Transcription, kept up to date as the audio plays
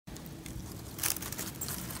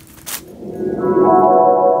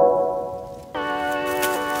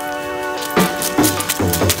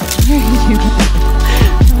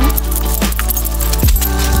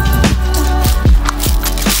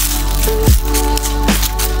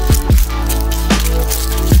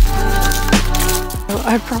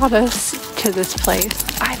I brought us to this place.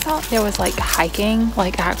 I thought there was like hiking,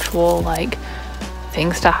 like actual like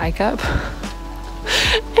things to hike up.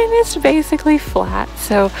 And it's basically flat.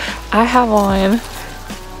 So I have on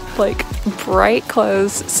like bright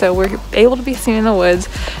clothes so we're able to be seen in the woods.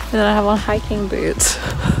 And then I have on hiking boots.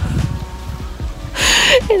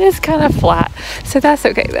 It is kind of flat. So that's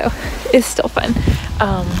okay though. It's still fun.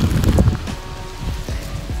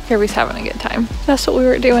 Kirby's having a good time. That's what we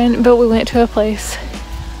were doing, but we went to a place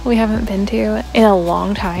we haven't been to in a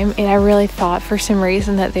long time, and I really thought for some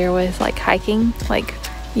reason that there was like hiking, like,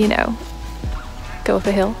 you know, go up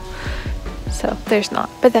a hill. So there's not,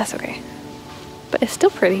 but that's okay. But it's still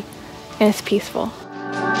pretty and it's peaceful.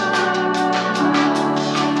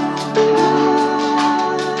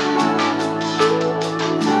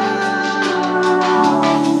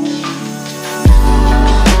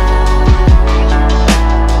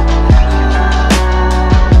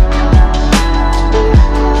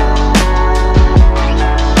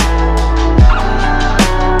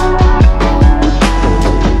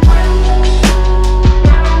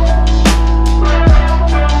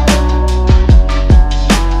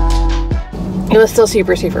 It was still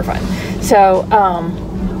super fun. So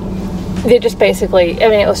it just basically, I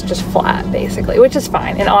mean, it was just flat basically, which is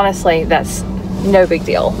fine, and honestly that's no big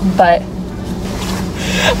deal. But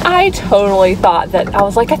I totally thought that, I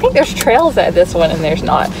was like, I think there's trails at this one, and there's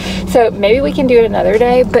not. So maybe we can do it another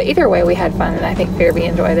day, but either way we had fun, and I think Fairby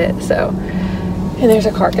enjoyed it. So, and there's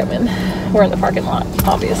a car coming. We're in the parking lot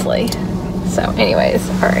obviously. So anyways,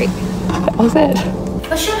 all right, that was it.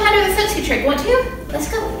 Let's show them how to do the footsie trick. Want to? Let's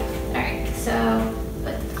go. So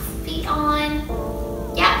put the feet on,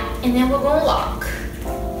 yeah, and then we're gonna walk.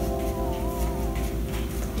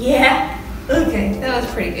 Yeah, okay, that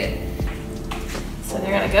was pretty good. So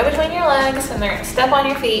they're gonna go between your legs and they're gonna step on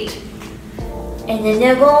your feet, and then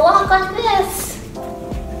they're gonna walk like this.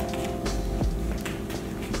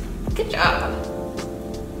 Good job.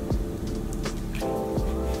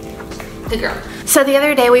 Good girl. So the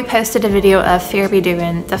other day we posted a video of Fairby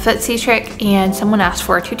doing the footsie trick, and someone asked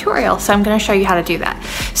for a tutorial, so I'm going to show you how to do that.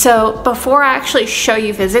 So before I actually show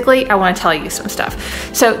you physically, I want to tell you some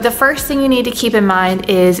stuff. So the first thing you need to keep in mind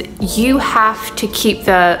is you have to keep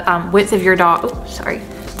the width of your dog,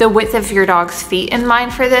 the width of your dog's feet in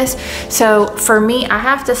mind for this. So for me, I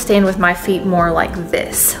have to stand with my feet more like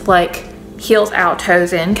this, like heels out,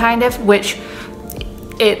 toes in kind of, which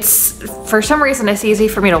it's, for some reason it's easy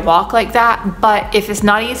for me to walk like that, but if it's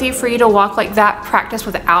not easy for you to walk like that, practice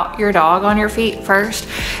without your dog on your feet first.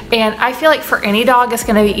 And I feel like for any dog it's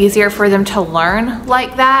going to be easier for them to learn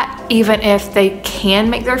like that, even if they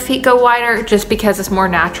can make their feet go wider, just because it's more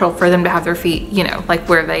natural for them to have their feet, you know, like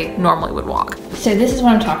where they normally would walk. So this is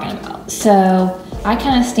what I'm talking about. So I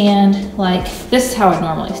kind of stand like, this is how I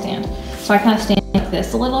normally stand. So I kind of stand like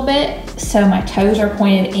this a little bit, so my toes are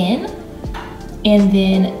pointed in, and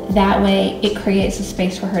then that way it creates a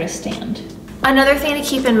space for her to stand. Another thing to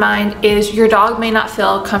keep in mind is your dog may not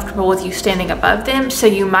feel comfortable with you standing above them, so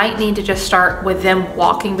you might need to just start with them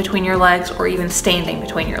walking between your legs or even standing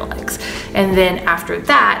between your legs. And then after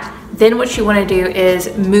that, then what you want to do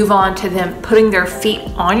is move on to them putting their feet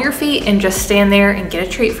on your feet and just stand there and get a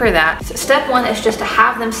treat for that. So step one is just to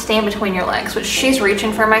have them stand between your legs, which she's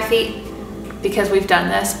reaching for my feet because we've done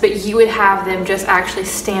this, but you would have them just actually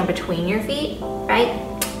stand between your feet, right?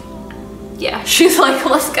 Yeah, she's like,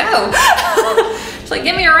 let's go. She's like,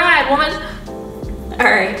 give me a ride, woman. All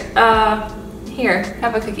right, here,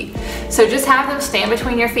 have a cookie. So just have them stand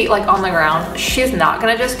between your feet like on the ground. She's not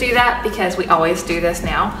gonna just do that because we always do this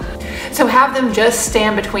now. So have them just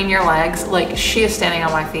stand between your legs, like she is standing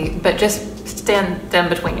on my feet, but just stand them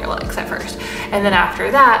between your legs at first. And then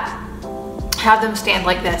after that, have them stand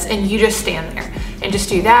like this, and you just stand there and just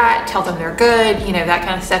do that, tell them they're good, you know, that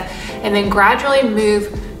kind of stuff. And then gradually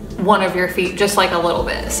move one of your feet just like a little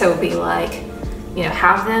bit. So be like, you know,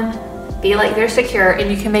 have them be like they're secure,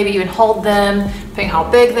 and you can maybe even hold them, depending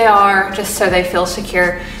how big they are, just so they feel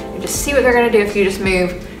secure. And just see what they're gonna do if you just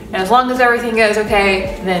move. And as long as everything goes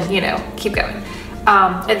okay, then, you know, keep going.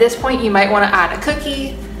 At this point, you might wanna add a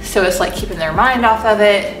cookie, so it's like keeping their mind off of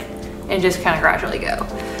it, and just kind of gradually go.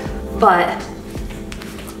 But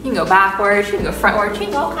you can go backwards, you can go frontwards, you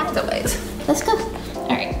can go all kinds of ways. Let's go. All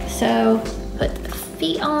right, so put the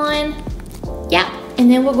feet on. Yeah, and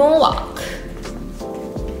then we're gonna walk.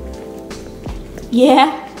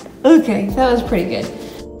 Yeah, okay, that was pretty good.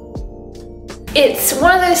 It's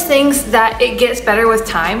one of those things that it gets better with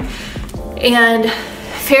time, and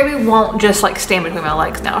Fairby won't just like stand between my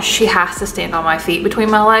legs now. She has to stand on my feet between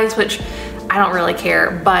my legs, which I don't really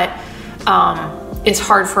care, but it's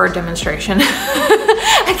hard for a demonstration.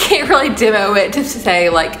 I can't really demo it to say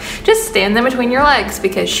like, just stand them between your legs,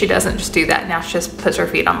 because she doesn't just do that. Now she just puts her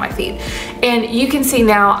feet on my feet. And you can see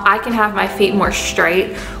now I can have my feet more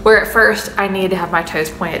straight, where at first I needed to have my toes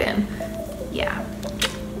pointed in. Yeah.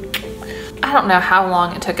 I don't know how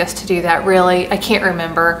long it took us to do that, really. I can't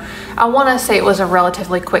remember. I want to say it was a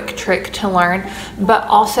relatively quick trick to learn, but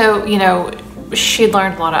also, you know, she'd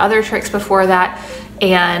learned a lot of other tricks before that,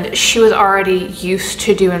 and she was already used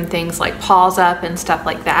to doing things like paws up and stuff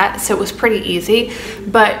like that, so it was pretty easy.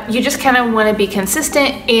 But you just kind of want to be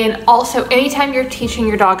consistent, and also anytime you're teaching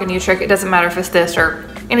your dog a new trick, it doesn't matter if it's this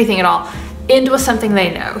or anything at all, end with something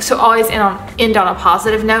they know. So always end on a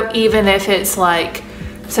positive note, even if it's like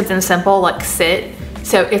something simple like sit.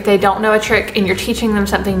 So if they don't know a trick and you're teaching them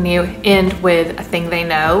something new, end with a thing they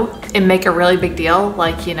know and make a really big deal,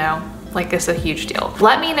 like, you know, like it's a huge deal.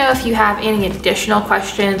 Let me know if you have any additional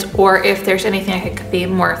questions, or if there's anything I could be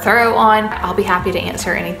more thorough on. I'll be happy to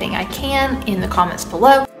answer anything I can in the comments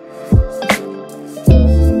below.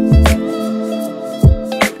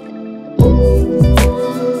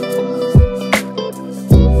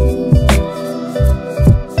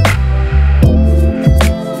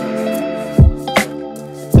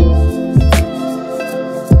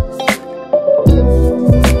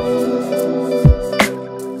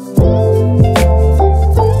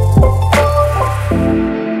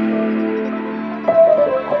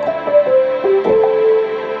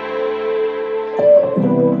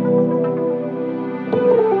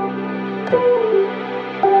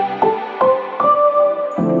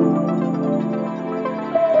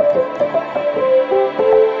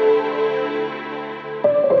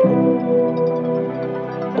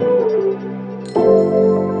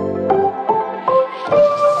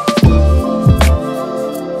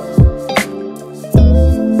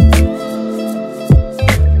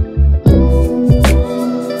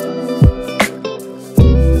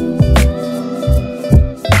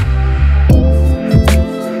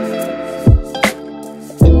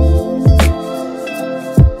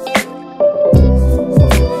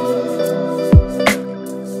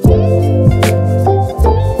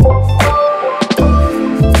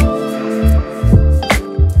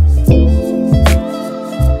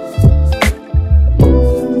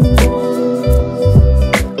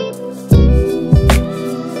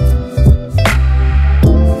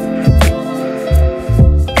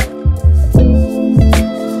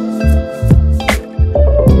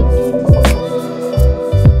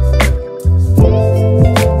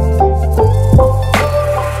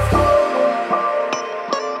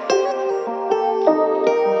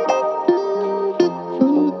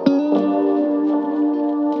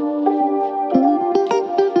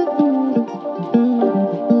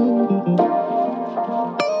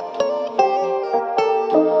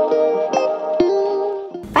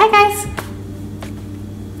 Bye guys.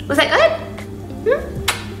 Was that good?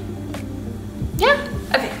 Yeah?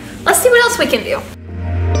 Okay, let's see what else we can do.